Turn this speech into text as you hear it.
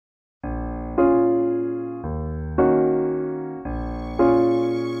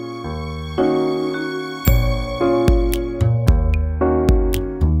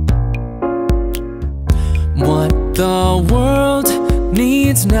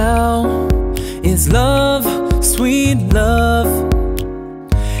now is love, sweet love.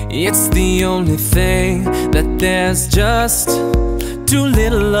 It's the only thing that there's just too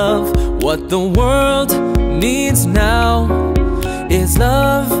little of. What the world needs now is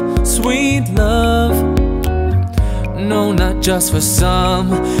love, sweet love. No, not just for some,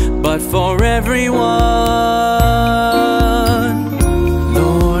 but for everyone.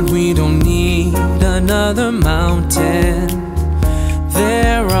 Lord, we don't need another mountain.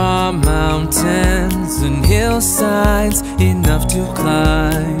 There are mountains and hillsides enough to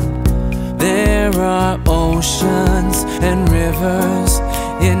climb. There are oceans and rivers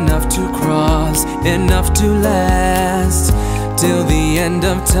enough to cross, enough to last till the end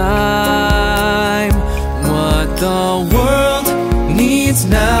of time. What the world needs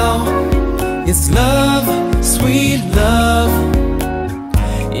now is love, sweet love.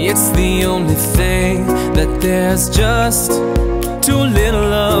 It's the only thing that there's just too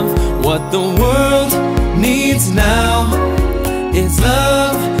little of. What the world needs now is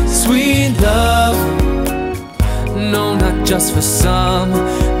love, sweet love. No, not just for some,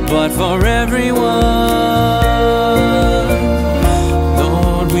 but for everyone.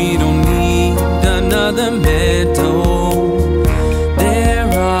 Lord, we don't need another meadow.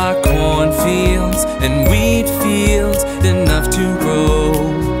 There are cornfields and wheat fields enough to grow.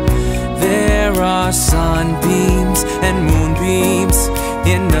 There are sunbeams and moonbeams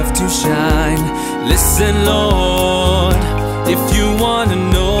enough to shine. Listen, Lord, if you want to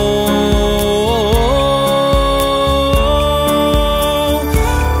know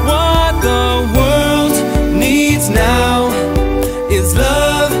what the world needs now is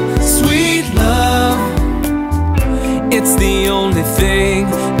love, sweet love. It's the only thing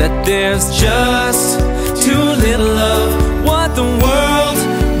that there's just too little of. What the world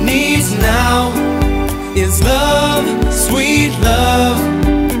needs now is love, sweet love.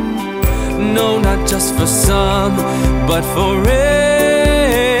 No, not just for some, but for everyone.